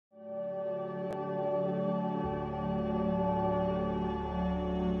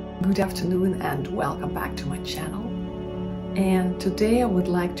Good afternoon and welcome back to my channel. And today I would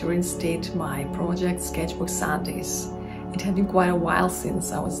like to reinstate my project Sketchbook Sundays. It had been quite a while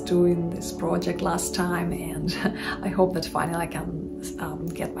since I was doing this project last time, and I hope that finally I can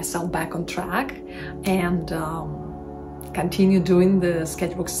get myself back on track and continue doing the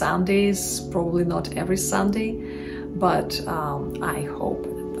Sketchbook Sundays, probably not every Sunday, but I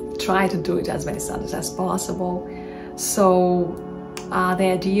hope try to do it as many Sundays as possible. So the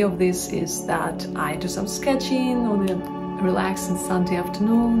idea of this is that I do some sketching on a relaxing Sunday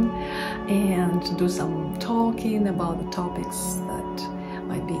afternoon and do some talking about the topics that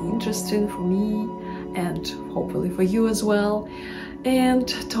might be interesting for me and hopefully for you as well, and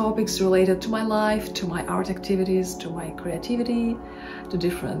topics related to my life, to my art activities, to my creativity, to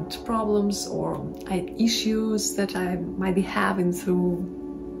different problems or issues that I might be having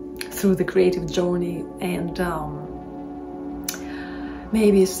through the creative journey, and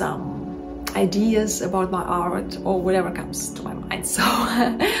maybe some ideas about my art or whatever comes to my mind. So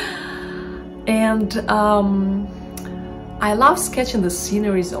and I love sketching the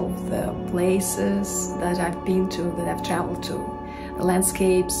sceneries of the places that I've been to, that I've traveled to, the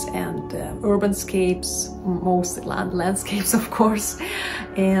landscapes and the urbanscapes, mostly landscapes of course.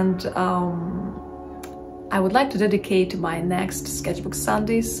 And I would like to dedicate my next Sketchbook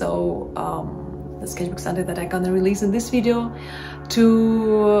Sunday, so the Sketchbook Sunday that I'm gonna release in this video,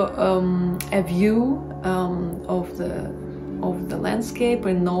 to a view of the landscape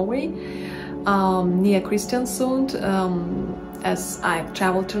in Norway, near Kristiansund, as I've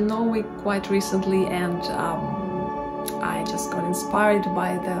traveled to Norway quite recently, and I just got inspired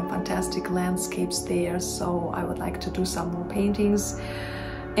by the fantastic landscapes there, so I would like to do some more paintings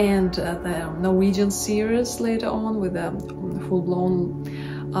and the Norwegian series later on with a full-blown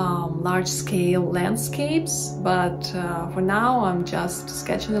large-scale landscapes, but for now I'm just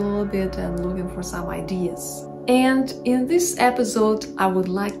sketching a little bit and looking for some ideas. And in this episode I would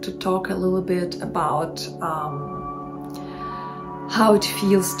like to talk a little bit about how it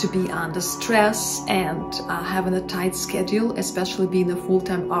feels to be under stress and having a tight schedule, especially being a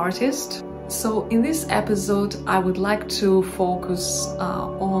full-time artist. So in this episode I would like to focus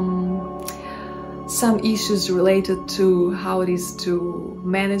on some issues related to how it is to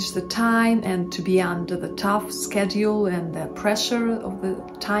manage the time and to be under the tough schedule and the pressure of the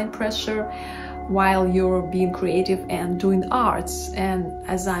time pressure while you're being creative and doing arts. And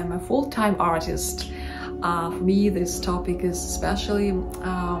as I'm a full-time artist, for me this topic is especially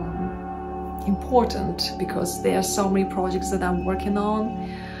important because there are so many projects that I'm working on,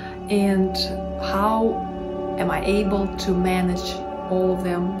 and how am I able to manage all of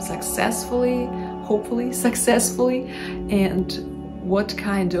them successfully, hopefully successfully, and what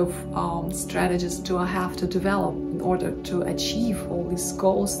kind of strategies do I have to develop in order to achieve all these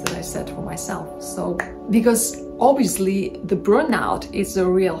goals that I set for myself. So, because obviously the burnout is a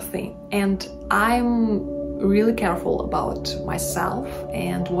real thing, and I'm really careful about myself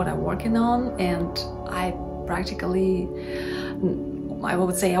and what I'm working on, and I practically, I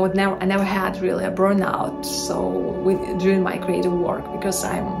would say I never had really a burnout during my creative work, because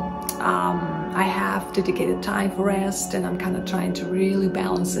I have dedicated time for rest, and I'm kind of trying to really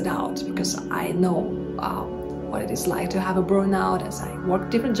balance it out, because I know what it is like to have a burnout, as I worked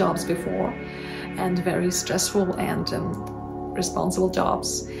different jobs before, and very stressful and responsible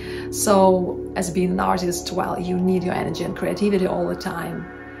jobs. So as being an artist, while you need your energy and creativity all the time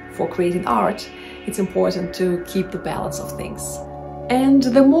for creating art, it's important to keep the balance of things. And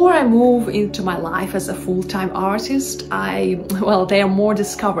the more I move into my life as a full-time artist, there are more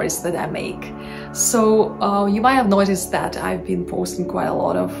discoveries that I make. So you might have noticed that I've been posting quite a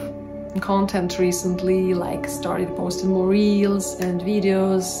lot of content recently, like started posting more reels and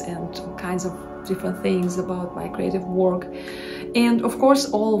videos and all kinds of different things about my creative work. And of course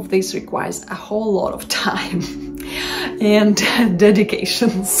all of this requires a whole lot of time and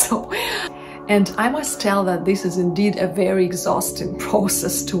dedication. And I must tell that this is indeed a very exhausting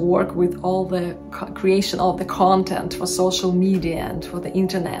process to work with all the creation of the content for social media and for the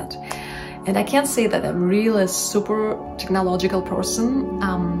internet. And I can't say that I'm really a super technological person.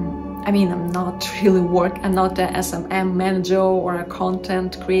 I mean, I'm not a SMM manager or a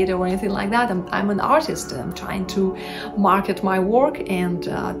content creator or anything like that. I'm an artist, and I'm trying to market my work and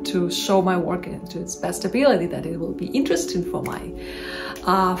to show my work to its best ability, that it will be interesting for my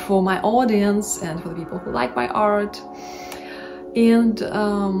audience and for the people who like my art. And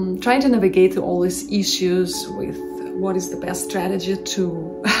trying to navigate through all these issues with what is the best strategy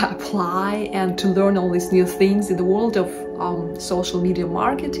to apply and to learn all these new things in the world of social media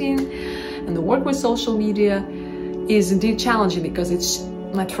marketing and the work with social media is indeed challenging, because it's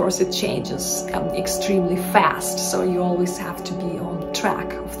at first it changes extremely fast, so you always have to be on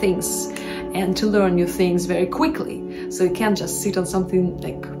track of things and to learn new things very quickly. So you can't just sit on something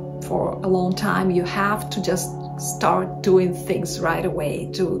like for a long time. You have to just start doing things right away,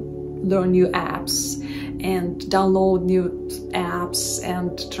 to learn new apps and download new apps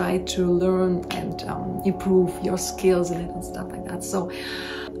and try to learn and improve your skills in it and stuff like that. So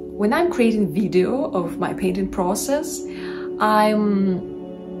when I'm creating video of my painting process, I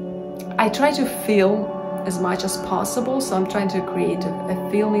try to film as much as possible. So I'm trying to create a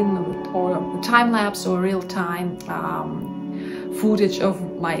filming or a time-lapse or real-time footage of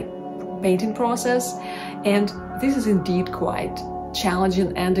my painting process. And this is indeed quite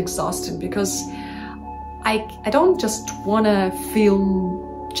challenging and exhausting, because I don't just want to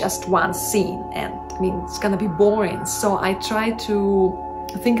film just one scene, and I mean it's gonna be boring. So I try to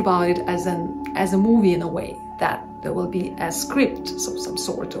think about it as a movie in a way, that there will be a script of some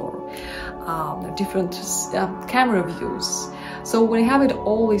sort, or different camera views. So when you have it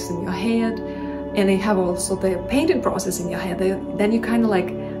always in your head, and you have also the painting process in your head, then you kind of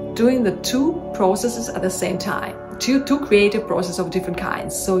like doing the two processes at the same time, two creative processes of different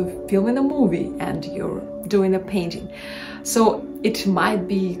kinds. So you're filming a movie and you're doing a painting. So it might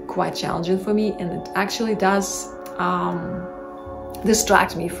be quite challenging for me, and it actually does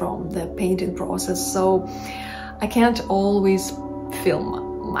distract me from the painting process. So I can't always film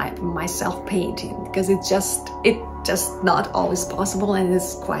myself painting, because it's just not always possible, and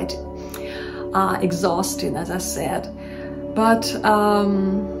it's quite exhausting, as I said. But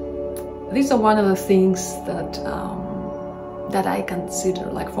these are one of the things that I consider,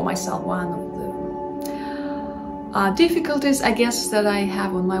 like for myself, one of the difficulties, I guess, that I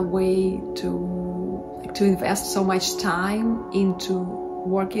have on my way to invest so much time into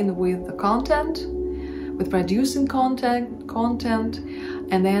working with the content, with producing content,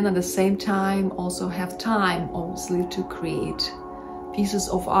 and then at the same time also have time, obviously, to create pieces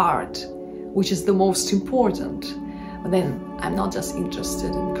of art, which is the most important. But then I'm not just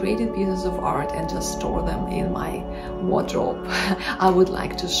interested in creating pieces of art and just store them in my wardrobe. I would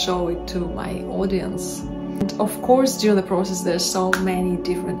like to show it to my audience. And of course, during the process, there's so many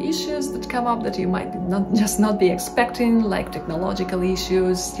different issues that come up that you might not be expecting, like technological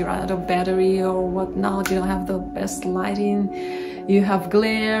issues. You run out of battery or whatnot. You don't have the best lighting. You have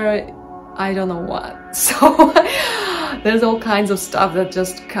glare. I don't know what. So there's all kinds of stuff that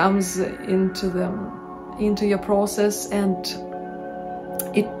just comes into your process, and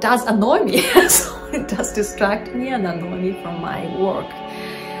it does annoy me. So it does distract me and annoy me from my work.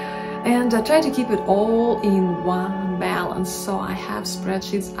 And I try to keep it all in one balance. So I have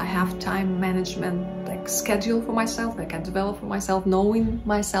spreadsheets, I have time management, like schedule for myself, I can develop for myself, knowing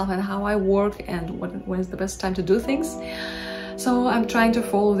myself and how I work and when is the best time to do things. So I'm trying to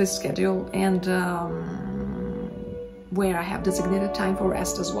follow this schedule, and where I have designated time for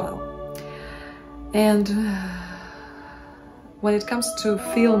rest as well. And when it comes to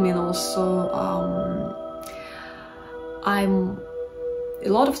filming also, a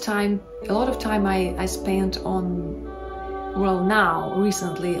lot of time I spent on, well, now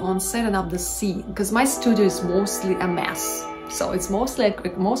recently, on setting up the scene, because my studio is mostly a mess. So it's mostly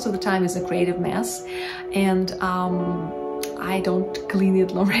like, most of the time is a creative mess, and I don't clean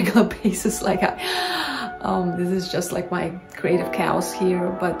it on a regular basis. Like this is just like my creative chaos here.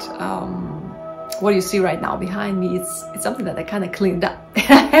 But what you see right now behind me, it's something that I kind of cleaned up. I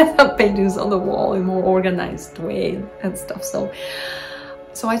had some paintings on the wall in a more organized way and stuff. So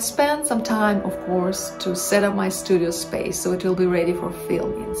I spent some time, of course, to set up my studio space so it will be ready for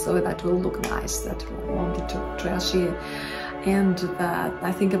filming, so that will look nice, that won't be too trashy, and that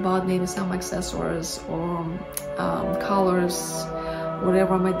I think about maybe some accessories or colors,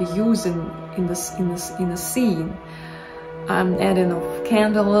 whatever I might be using in the scene. I'm adding of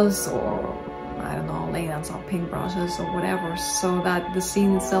candles, or I don't know, laying on some paint brushes or whatever, so that the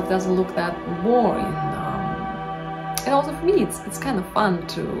scene itself doesn't look that boring. And also for me, it's kind of fun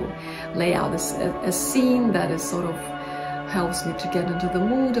to lay out a scene that is sort of helps me to get into the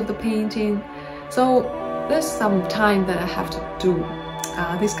mood of the painting. So there's some time that I have to do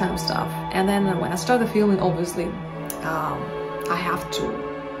this kind of stuff. And then when I start the filming, obviously, I have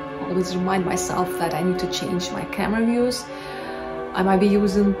to always remind myself that I need to change my camera views. I might be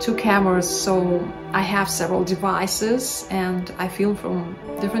using two cameras, so I have several devices, and I film from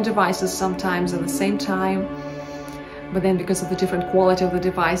different devices sometimes at the same time. But then because of the different quality of the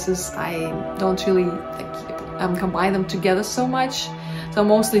devices, I don't really combine them together so much. So I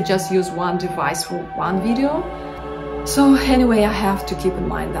mostly just use one device for one video. So anyway, I have to keep in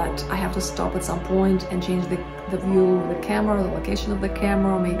mind that I have to stop at some point and change the view of the camera, the location of the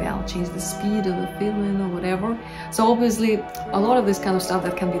camera. Maybe I'll change the speed of the filming or whatever. So obviously a lot of this kind of stuff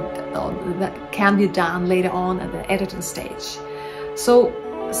that can be done later on at the editing stage. So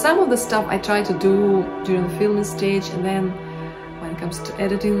some of the stuff I try to do during the filming stage, and then when it comes to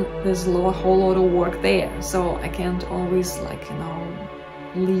editing, there's a whole lot of work there. So I can't always, like, you know,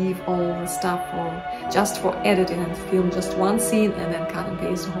 leave all the stuff just for editing and film just one scene and then cut and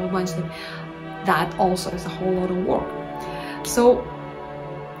paste a whole bunch of them. That also is a whole lot of work. So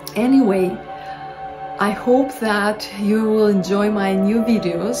anyway, I hope that you will enjoy my new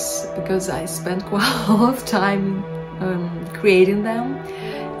videos, because I spent quite a lot of time creating them,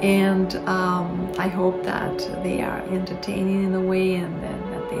 and I hope that they are entertaining in a way, and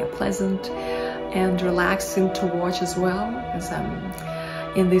that they are pleasant and relaxing to watch as well, because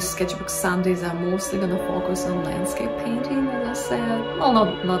in these Sketchbook Sundays, I'm mostly going to focus on landscape painting, as I said. Well,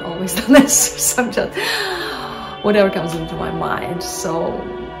 not always unless sometimes whatever comes into my mind. So,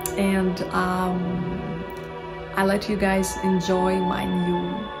 and I let you guys enjoy my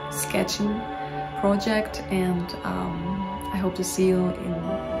new sketching project, and I hope to see you in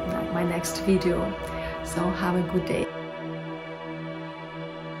my next video. So have a good day.